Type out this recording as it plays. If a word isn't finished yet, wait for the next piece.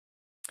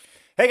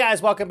Hey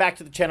guys, welcome back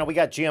to the channel. We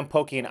got GM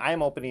Pokey and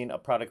I'm opening a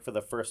product for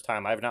the first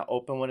time. I've not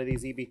opened one of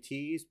these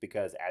EBTs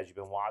because as you've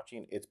been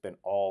watching, it's been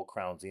all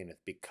Crown Zenith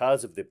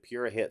because of the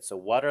pure hit. So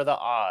what are the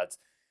odds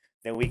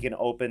that we can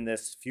open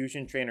this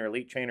Fusion Trainer,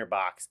 Elite Trainer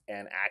box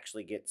and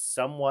actually get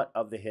somewhat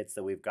of the hits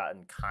that we've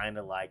gotten kind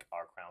of like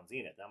our Crown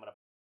Zenith? Now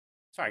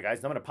sorry guys,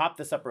 I'm going to pop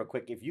this up real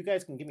quick. If you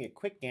guys can give me a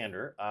quick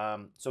gander.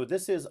 So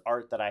this is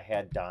art that I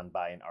had done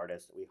by an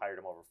artist. We hired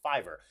him over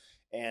Fiverr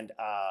and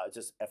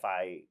just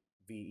FIVERR.com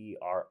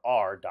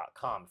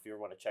if you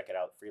ever want to check it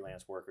out.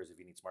 Freelance workers if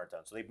you need smart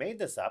done. So they made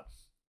this up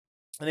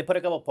and they put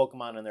a couple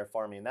Pokemon in there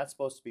for me, and that's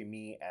supposed to be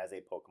me as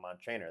a Pokemon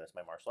trainer. That's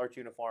my martial arts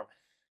uniform.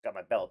 Got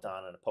my belt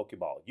on and a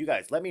Pokeball. You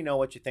guys, let me know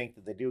what you think.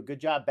 Did they do a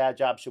good job, bad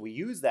job? Should we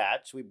use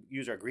that? Should we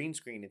use our green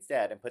screen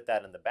instead and put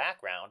that in the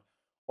background?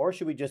 Or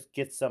should we just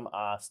get some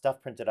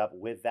stuff printed up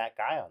with that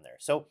guy on there?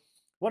 So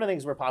one of the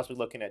things we're possibly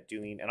looking at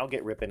doing, and I'll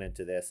get ripping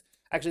into this.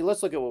 Actually,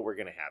 let's look at what we're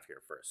going to have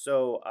here first.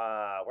 So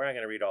we're not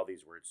going to read all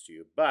these words to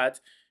you, but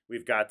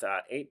we've got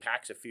 8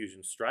 packs of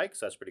Fusion Strikes.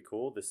 So that's pretty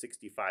cool. The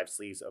 65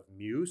 sleeves of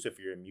Mew. So if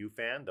you're a Mew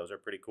fan, those are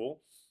pretty cool.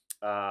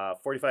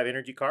 45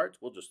 energy cards.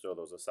 We'll just throw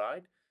those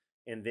aside.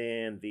 And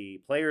then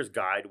the player's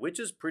guide, which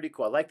is pretty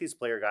cool. I like these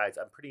player guides.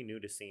 I'm pretty new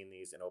to seeing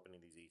these and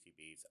opening these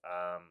ETBs.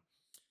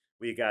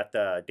 We got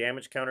the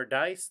damage counter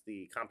dice,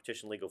 the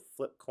competition legal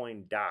flip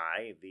coin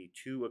die, the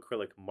 2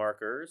 acrylic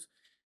markers,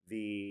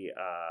 the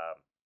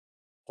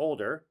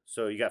holder.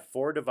 So you got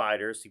 4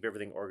 dividers to keep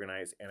everything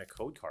organized and a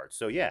code card.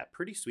 So yeah,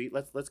 pretty sweet.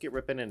 Let's get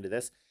ripping into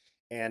this.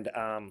 And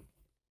so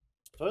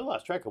I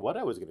lost track of what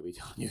I was going to be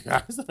telling you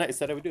guys, and I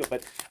said I would do it.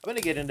 But I'm going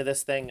to get into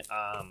this thing.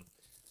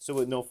 So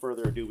with no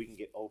further ado, we can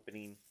get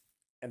opening.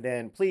 And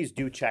then please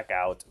do check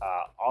out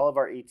all of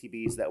our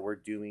ATBs that we're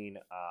doing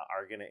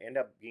are going to end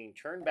up being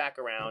turned back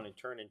around and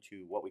turned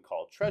into what we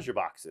call treasure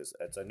boxes.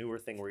 It's a newer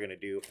thing we're going to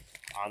do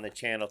on the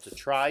channel to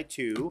try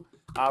to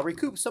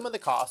recoup some of the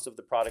costs of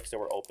the products that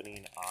we're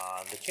opening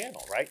on the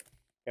channel, right?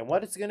 And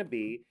what it's going to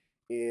be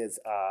is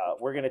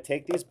we're going to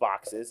take these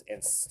boxes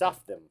and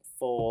stuff them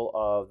full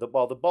of the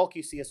bulk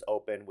you see us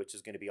open, which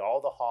is going to be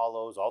all the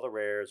hollows, all the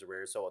rares.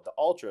 So the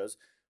ultras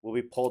will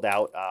be pulled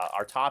out,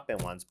 our top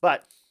end ones.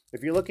 But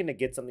if you're looking to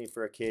get something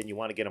for a kid and you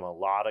want to get them a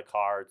lot of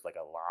cards, like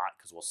a lot,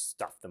 because we'll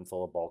stuff them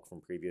full of bulk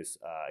from previous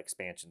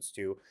expansions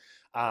too,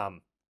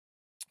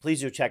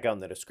 please do check out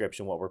in the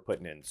description what we're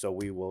putting in. So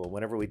we will,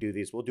 whenever we do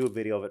these, we'll do a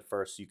video of it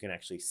first so you can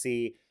actually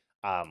see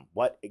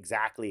what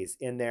exactly is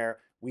in there.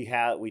 We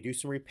do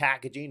some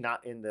repackaging,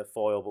 not in the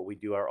foil, but we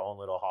do our own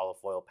little hollow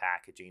foil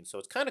packaging. So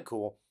it's kind of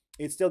cool.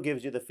 It still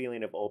gives you the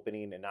feeling of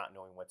opening and not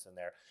knowing what's in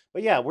there.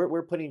 But yeah,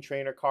 we're putting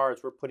trainer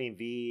cards, we're putting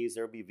Vs,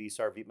 there'll be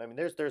V-Star, V. I mean,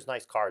 there's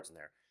nice cards in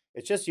there.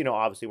 It's just,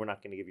 obviously we're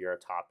not going to give you our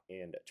top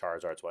end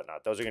Charizards,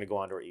 whatnot. Those are going to go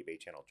onto our eBay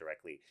channel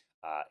directly,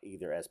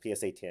 either as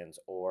PSA tins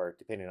or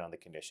depending on the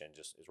condition,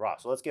 just as raw.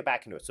 So let's get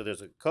back into it. So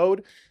there's a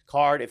code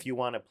card if you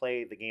want to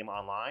play the game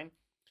online.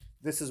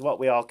 This is what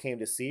we all came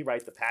to see,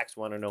 right? The packs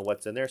want to know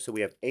what's in there. So we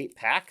have 8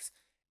 packs,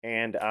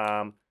 and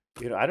I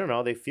don't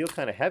know. They feel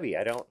kind of heavy.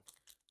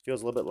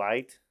 Feels a little bit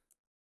light,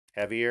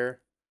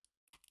 heavier,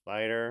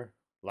 lighter,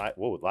 light.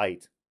 Whoa,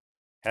 light,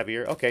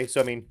 heavier. Okay,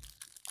 so I mean,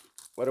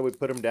 what do we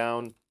put them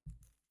down?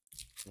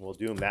 We'll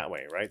do them that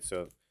way, right?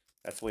 So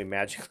that's the way we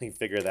magically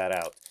figure that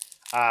out.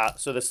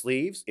 So the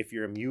sleeves, if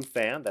you're a Mew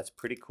fan, that's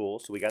pretty cool.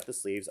 So we got the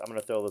sleeves. I'm going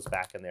to throw those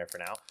back in there for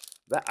now.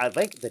 But I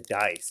like the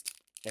dice.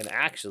 And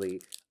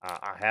actually,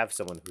 I have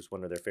someone who's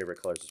one of their favorite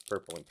colors is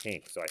purple and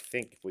pink. So I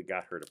think if we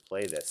got her to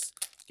play this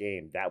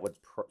game,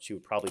 she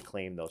would probably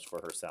claim those for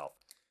herself.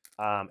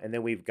 And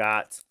then we've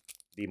got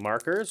the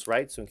markers,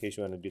 right? So in case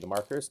you want to do the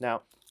markers.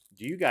 Now,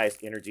 do you guys,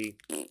 Energy,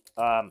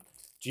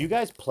 do you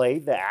guys play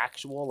the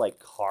actual like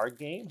card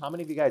game? How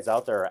many of you guys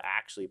out there are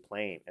actually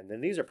playing? And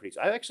then these are pretty,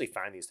 I actually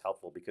find these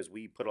helpful because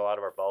we put a lot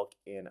of our bulk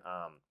in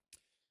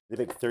the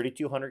big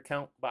 3,200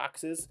 count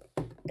boxes.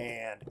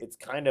 And it's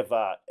kind of,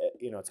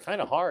 it's kind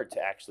of hard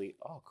to actually,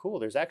 oh, cool.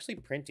 There's actually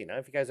printing. I don't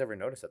know if you guys ever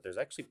noticed that. There's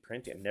actually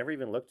printing. I never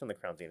even looked on the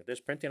Crown Zenith. There's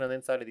printing on the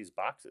inside of these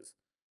boxes.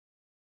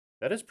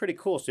 That is pretty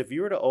cool. So if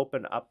you were to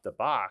open up the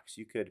box,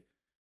 you could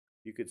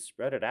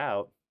spread it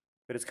out,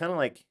 but it's kind of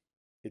like,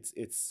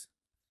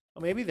 oh,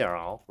 maybe they're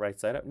all right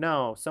side up.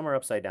 No, some are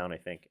upside down, I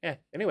think.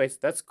 Anyways,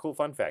 that's a cool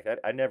fun fact.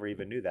 I never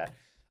even knew that.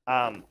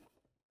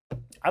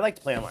 I like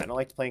to play online. I don't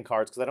like to play in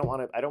cards because I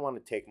don't want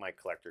to take my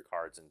collector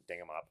cards and ding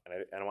them up,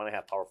 and I want to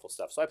have powerful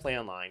stuff. So I play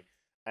online,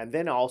 and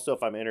then also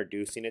if I'm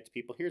introducing it to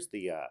people, here's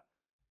the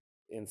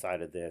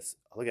inside of this.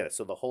 Look at it.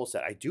 So the whole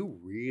set. I do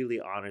really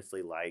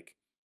honestly like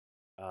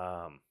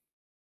Charizards,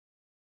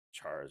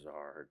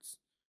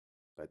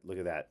 but look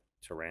at that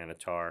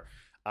Tyranitar.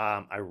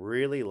 I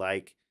really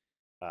like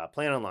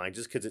playing online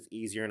just because it's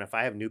easier, and if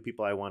I have new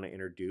people I want to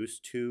introduce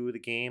to the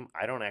game,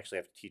 I don't actually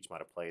have to teach them how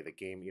to play the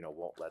game.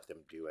 Won't let them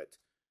do it.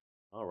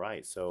 All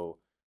right, so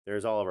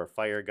there's all of our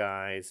fire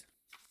guys.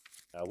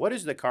 What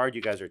is the card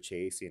you guys are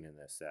chasing in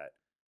this set?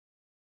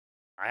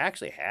 I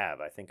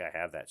think I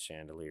have that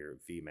Chandelier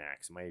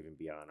VMAX. It might even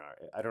be on our,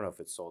 I don't know if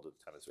it's sold at the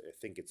time. I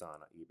think it's on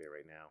eBay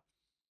right now.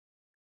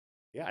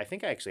 Yeah, I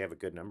think I actually have a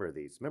good number of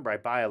these. Remember, I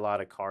buy a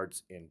lot of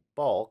cards in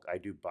bulk. I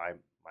do buy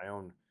my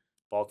own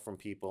bulk from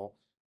people.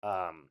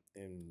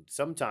 And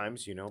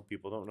sometimes,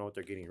 people don't know what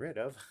they're getting rid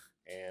of.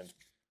 And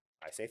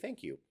I say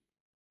thank you.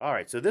 All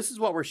right, so this is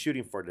what we're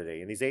shooting for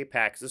today. In these 8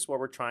 packs, this is what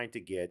we're trying to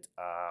get.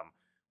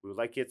 We would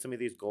like to get some of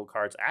these gold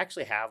cards. I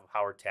actually have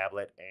Power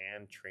Tablet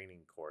and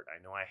Training Court.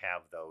 I know I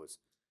have those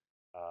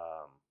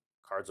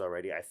cards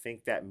already. I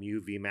think that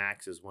Mew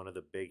VMAX is one of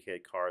the big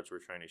hit cards we're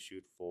trying to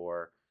shoot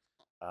for.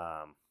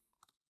 Um,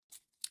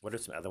 what are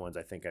some other ones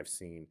I think I've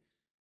seen?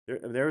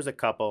 There's a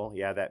couple.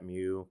 Yeah, that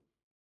Mew.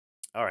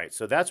 All right,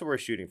 so that's what we're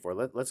shooting for.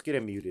 Let's get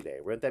a Mew today.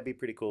 Wouldn't that be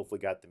pretty cool if we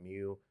got the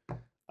Mew?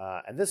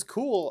 And this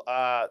cool,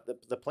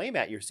 the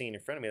playmat you're seeing in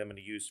front of me that I'm going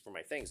to use for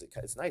my things.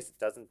 It's nice. It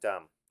doesn't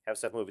have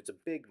stuff move. It's a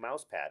big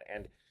mouse pad.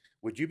 And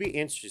would you be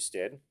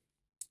interested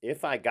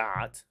if I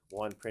got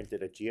one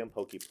printed, a GM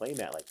Pokey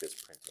playmat like this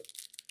printed?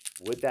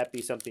 Would that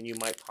be something you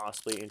might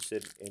possibly be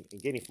interested in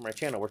getting from our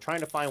channel? We're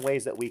trying to find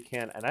ways that we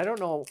can, and I don't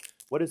know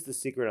what is the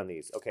secret on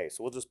these. Okay,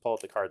 so we'll just pull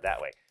out the card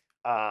that way.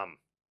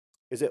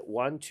 Is it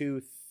 1,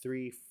 2,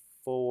 3,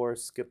 4,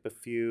 skip a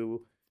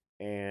few,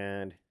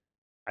 and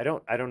I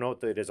don't know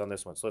what it is on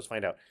this one, so let's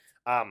find out.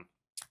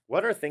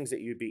 What are things that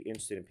you'd be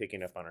interested in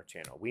picking up on our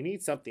channel? We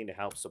need something to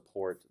help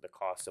support the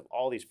cost of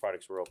all these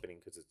products we're opening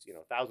because it's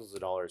thousands of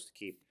dollars to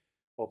keep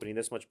opening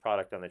this much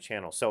product on the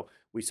channel. So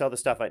we sell the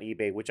stuff on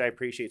eBay, which I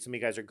appreciate. Some of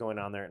you guys are going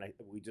on there, and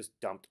we just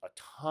dumped a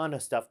ton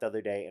of stuff the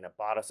other day, and it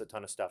bought us a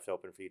ton of stuff to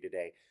open for you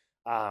today.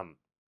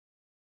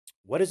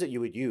 What is it you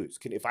would use?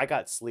 If I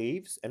got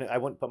sleeves, and I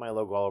wouldn't put my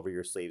logo all over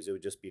your sleeves, it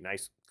would just be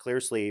nice, clear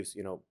sleeves,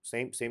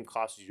 same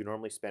cost as you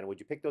normally spend. Would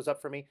you pick those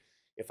up for me?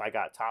 If I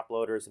got top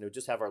loaders, and it would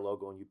just have our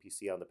logo and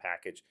UPC on the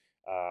package.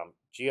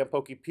 GM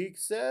Pokey Peak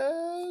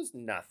says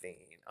nothing.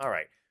 All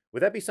right.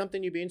 Would that be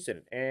something you'd be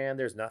interested in? And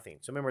there's nothing.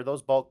 So remember,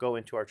 those bulk go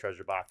into our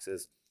treasure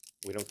boxes.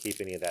 We don't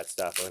keep any of that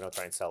stuff. We don't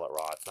try and sell it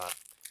raw. It's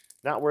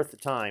not worth the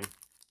time.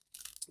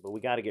 But we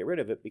got to get rid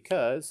of it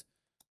because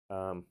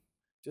it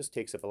just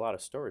takes up a lot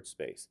of storage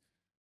space.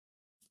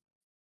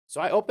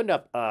 So I opened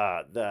up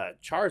the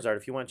Charizard,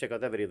 if you want to check out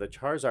that video, the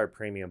Charizard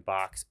premium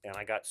box, and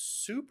I got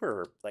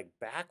super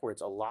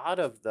backwards. A lot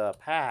of the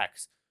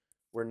packs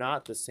were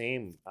not the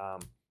same.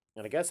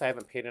 And I guess I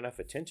haven't paid enough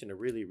attention to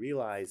really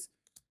realize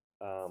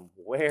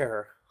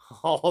where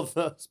all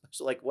the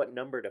special, what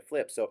number to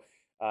flip. So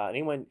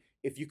anyone,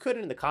 if you could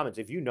in the comments,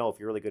 if you're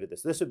really good at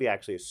this would be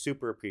actually a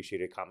super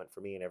appreciated comment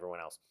for me and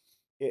everyone else.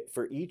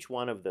 For each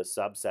one of the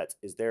subsets,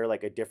 is there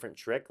a different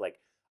trick?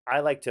 I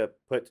like to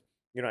put,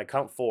 I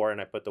count 4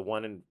 and I put the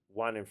one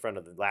in front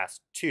of the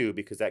last 2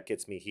 because that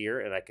gets me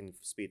here and I can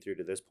speed through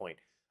to this point.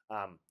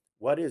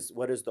 What is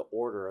the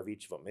order of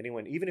each of them?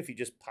 Anyone, even if you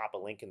just pop a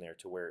link in there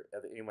to where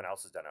anyone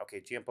else has done it.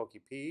 Okay, GM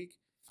Pokey Peak.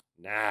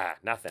 Nah,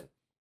 nothing.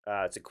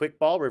 It's a quick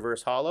ball,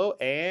 reverse hollow,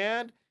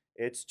 and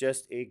it's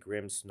just a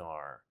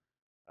Grimmsnarl.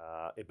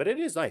 But it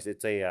is nice.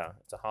 It's a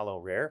hollow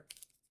rare.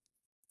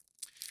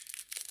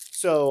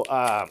 So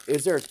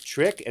is there a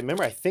trick? And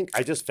remember, I think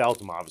I just felt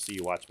them. Obviously,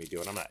 you watched me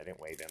do it. I didn't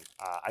weigh them.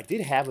 I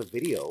did have a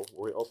video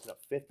where we opened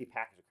up 50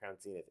 packs of Crown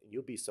Zenith, and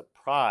you'll be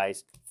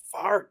surprised.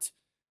 Fart!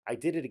 I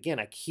did it again.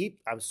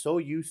 I'm so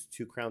used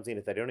to Crown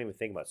Zenith I don't even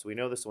think about it. So we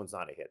know this one's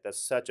not a hit.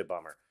 That's such a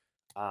bummer.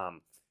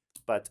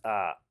 But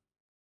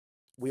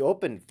we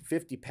opened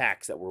 50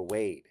 packs that were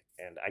weighed,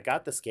 and I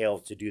got the scale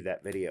to do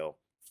that video,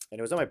 and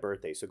it was on my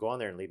birthday. So go on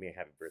there and leave me a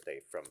happy birthday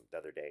from the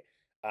other day.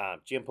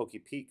 GM Pokey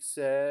Peak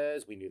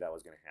says we knew that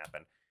was going to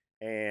happen,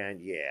 and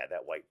yeah,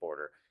 that white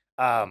border.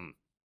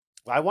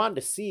 I wanted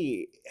to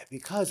see,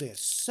 because they have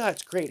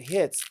such great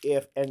hits,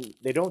 and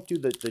they don't do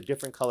the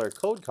different color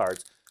code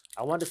cards.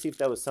 I wanted to see if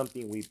that was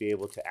something we'd be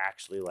able to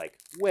actually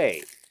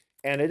weigh.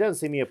 And it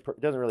doesn't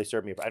really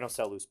serve me. I don't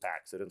sell loose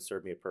packs. It doesn't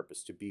serve me a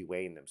purpose to be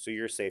weighing them. So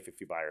you're safe if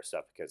you buy our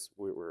stuff because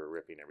we're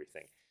ripping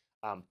everything.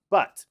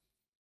 But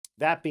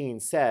that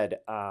being said,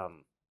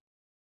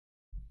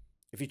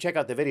 if you check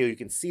out the video, you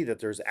can see that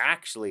there's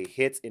actually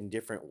hits in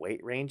different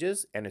weight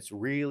ranges, and it's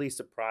really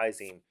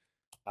surprising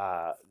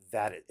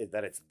that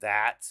it's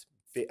that.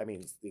 I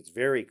mean, it's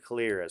very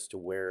clear as to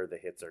where the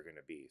hits are going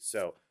to be.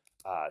 So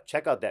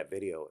check out that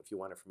video if you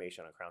want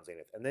information on Crown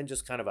Zenith, and then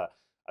just kind of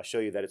I'll show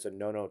you that it's a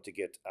no to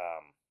get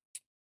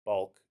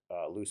bulk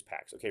loose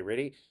packs. Okay,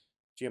 ready?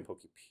 GM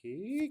Pokey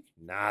Peak,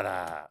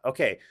 nada.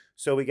 Okay,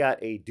 so we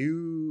got a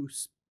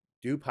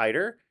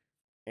Dewpider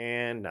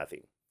and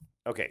nothing.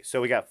 Okay,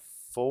 so we got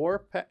 4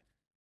 packs.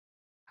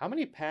 How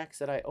many packs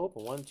did I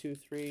open? 1, 2,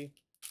 3.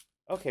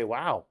 Okay,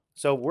 wow.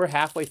 So we're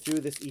halfway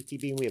through this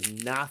ETB and we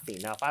have nothing.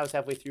 Now, if I was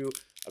halfway through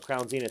a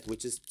Crown Zenith,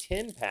 which is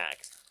 10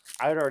 packs,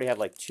 I would already have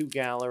 2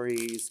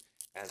 galleries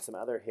and some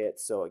other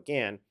hits. So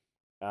again,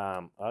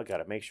 I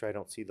gotta make sure I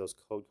don't see those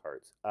code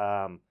cards.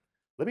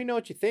 Let me know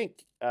what you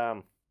think.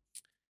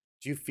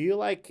 Do you feel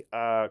like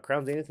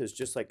Crown Zenith is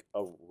just a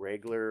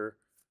regular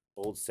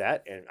old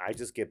set and I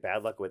just get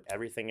bad luck with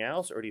everything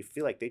else? Or do you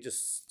feel like they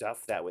just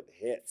stuff that with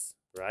hits,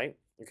 right?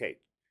 Okay,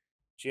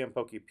 GM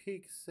Pokey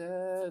Peak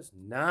says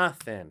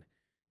nothing.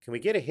 Can we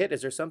get a hit?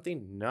 Is there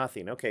something?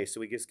 Nothing. Okay, so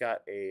we just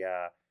got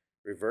a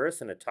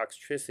reverse, and a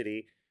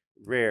Toxtricity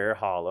rare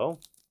holo.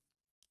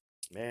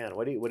 Man,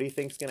 what do you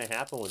think's gonna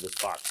happen with this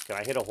box? Can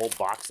I hit a whole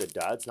box of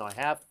duds? Now I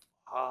have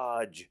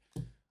Hodge.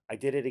 I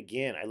did it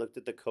again. I looked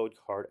at the code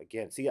card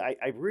again. See, I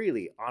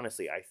really,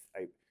 honestly, I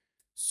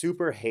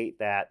super hate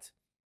that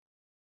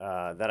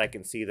that I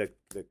can see the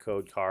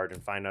code card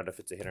and find out if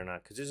it's a hit or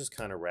not, because it just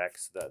kind of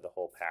wrecks the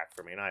whole pack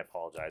for me. And I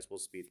apologize. We'll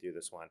speed through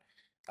this one.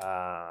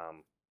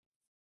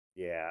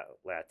 Yeah,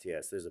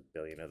 Latias. There's a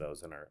billion of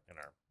those in our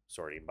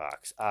sorting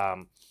box.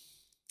 What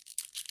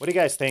do you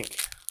guys think?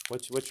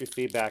 What's your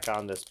feedback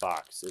on this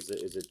box? Is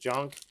it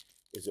junk?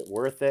 Is it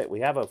worth it? We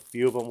have a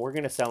few of them. We're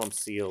gonna sell them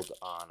sealed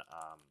on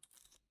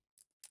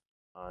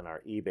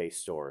our eBay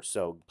store.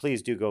 So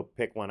please do go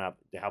pick one up.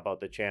 Help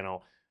out the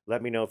channel.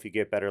 Let me know if you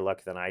get better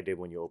luck than I did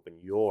when you open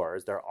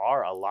yours. There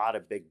are a lot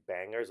of big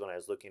bangers when I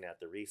was looking at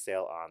the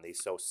resale on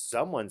these. So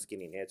someone's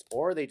getting hits,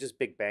 or are they just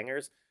big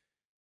bangers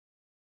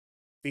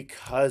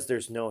because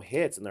there's no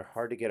hits and they're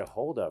hard to get a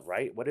hold of,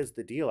 right? What is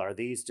the deal? Are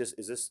these just,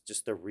 is this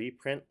just the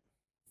reprint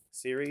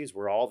series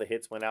where all the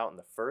hits went out in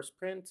the first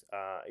print?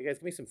 You guys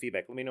give me some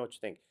feedback. Let me know what you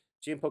think.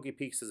 GM Pokey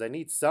Peak says, I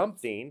need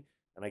something,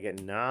 and I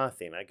get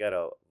nothing. I got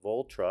a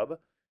Voltrub,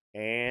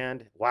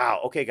 and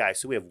wow. Okay, guys,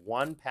 so we have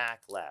one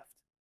pack left.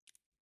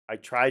 I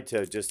tried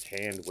to just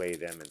hand weigh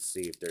them and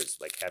see if there's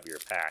like heavier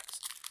packs.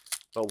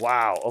 But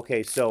wow,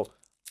 okay, so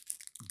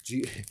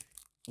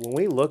when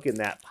we look in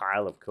that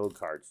pile of code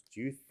cards,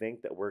 do you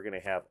think that we're going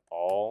to have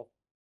all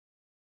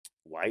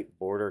white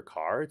border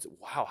cards?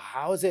 Wow,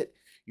 how is it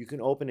you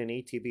can open an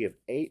ETB of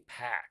 8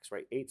 packs,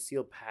 right? 8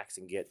 sealed packs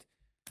and get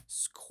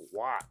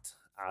squat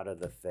out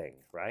of the thing,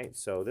 right?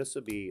 So this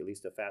will be at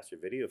least a faster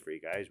video for you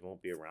guys. We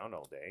won't be around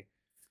all day.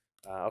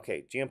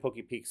 Okay, GM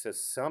Pokey Peak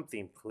says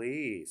something,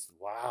 please.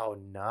 Wow,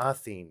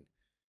 nothing.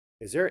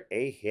 Is there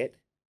a hit?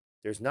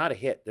 There's not a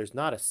hit. There's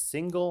not a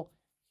single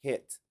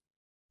hit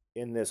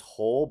in this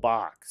whole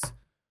box.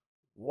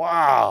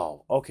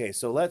 Wow. Okay,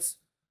 so let's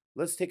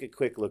take a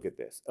quick look at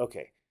this.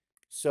 Okay,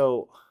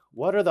 so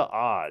what are the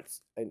odds?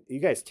 And you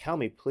guys tell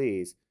me,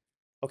 please.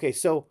 Okay,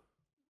 so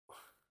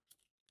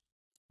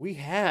we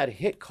had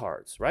hit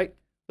cards, right?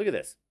 Look at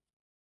this.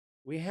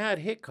 We had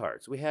hit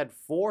cards. We had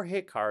 4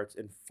 hit cards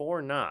and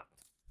 4 not.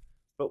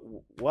 But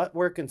what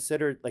were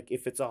considered, like,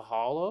 if it's a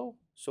holo,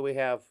 so we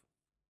have,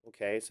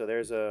 okay, so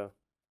there's a,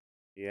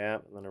 yeah,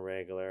 and then a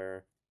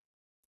regular,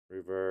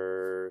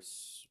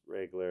 reverse,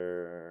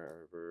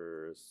 regular,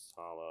 reverse,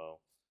 holo.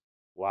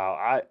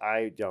 Wow,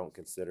 I don't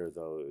consider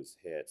those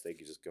hits. They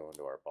could just go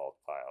into our bulk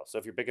pile. So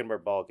if you're picking our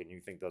bulk and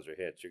you think those are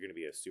hits, you're going to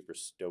be a super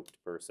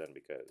stoked person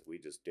because we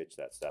just ditched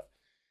that stuff.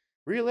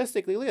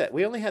 Realistically, look at that.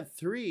 We only had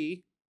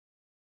 3.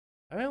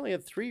 I only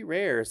had 3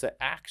 rares that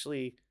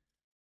actually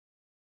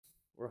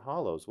were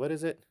holos. What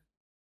is it?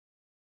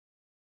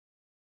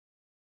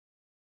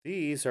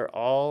 These are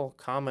all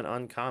common,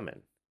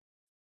 uncommon,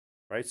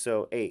 right?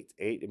 So 8.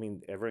 I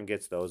mean, everyone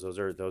gets those. Those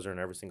are in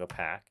every single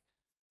pack.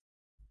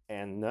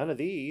 And none of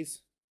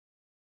these.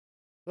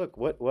 Look,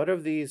 what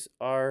of these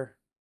are?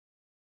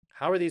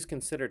 How are these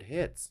considered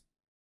hits?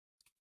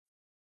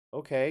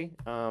 Okay.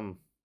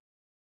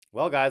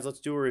 Well, guys, let's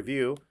do a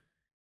review.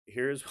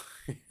 Here's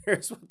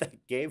what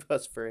that gave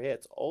us for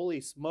hits.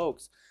 Holy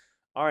smokes!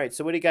 All right,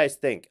 so what do you guys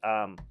think?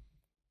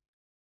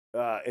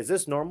 Is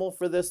this normal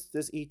for this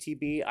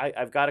ETB?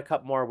 I've got a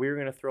couple more. We were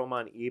gonna throw them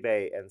on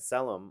eBay and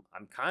sell them.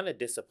 I'm kind of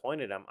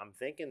disappointed. I'm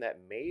thinking that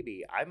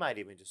maybe I might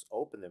even just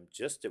open them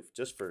just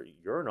for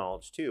your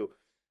knowledge too,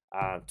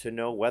 to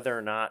know whether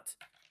or not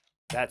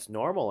that's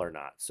normal or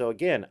not. So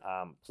again,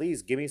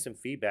 please give me some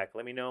feedback.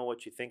 Let me know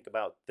what you think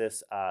about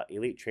this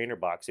Elite Trainer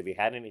box, if you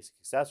had any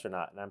success or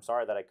not. And I'm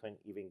sorry that I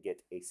couldn't even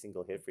get a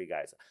single hit for you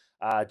guys.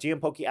 GM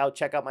Pokey out.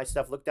 Check out my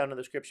stuff. Look down in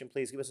the description.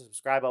 Please give us a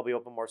subscribe. I'll be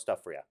opening more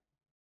stuff for you.